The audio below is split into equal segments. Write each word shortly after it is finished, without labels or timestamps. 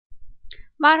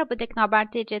Merhaba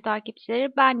Teknohaber TC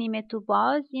takipçileri, ben Nimet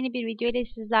Tuğba. Yeni bir video ile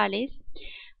sizlerleyiz.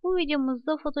 Bu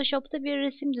videomuzda Photoshop'ta bir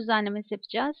resim düzenlemesi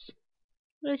yapacağız.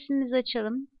 Resmimizi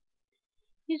açalım.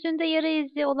 Yüzünde yara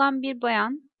izi olan bir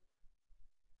bayan.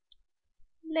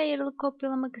 Layer'ı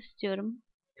kopyalamak istiyorum.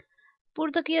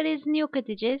 Buradaki yara izini yok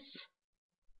edeceğiz.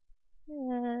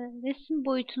 Resim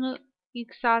boyutunu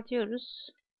yükseltiyoruz.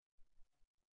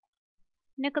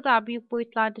 Ne kadar büyük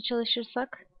boyutlarda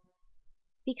çalışırsak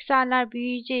pikseller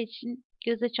büyüyeceği için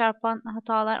göze çarpan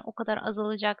hatalar o kadar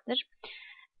azalacaktır.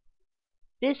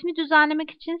 Resmi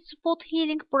düzenlemek için Spot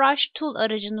Healing Brush Tool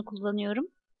aracını kullanıyorum.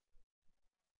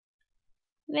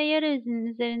 Ve yara izinin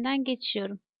üzerinden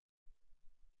geçiyorum.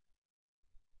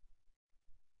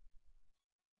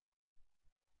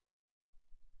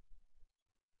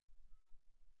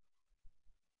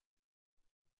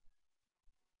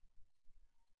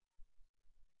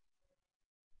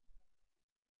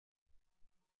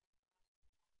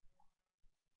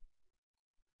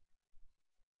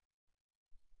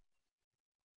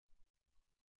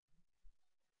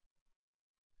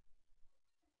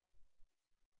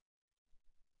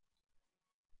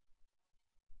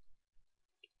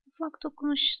 Ufak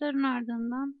dokunuşların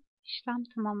ardından işlem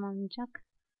tamamlanacak.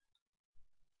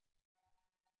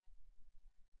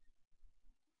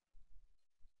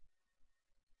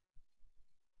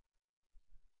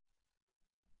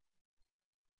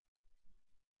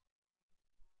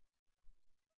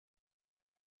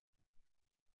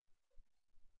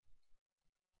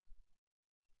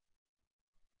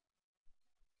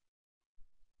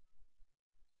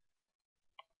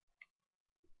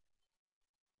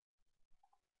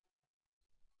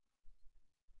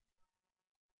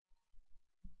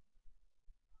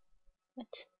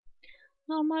 Evet.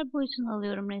 Normal boyutunu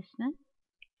alıyorum resmin.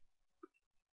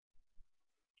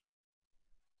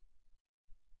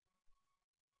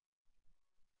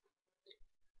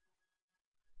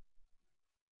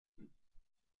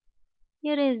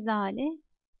 Yara izi hali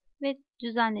ve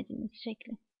düzenlediğimiz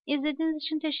şekli. İzlediğiniz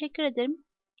için teşekkür ederim.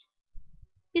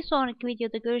 Bir sonraki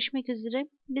videoda görüşmek üzere.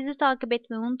 Bizi takip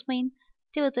etmeyi unutmayın.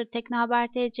 Twitter Teknohaber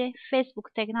TC,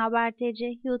 Facebook Teknohaber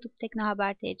TC, YouTube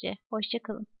Teknohaber TC. Hoşça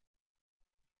kalın.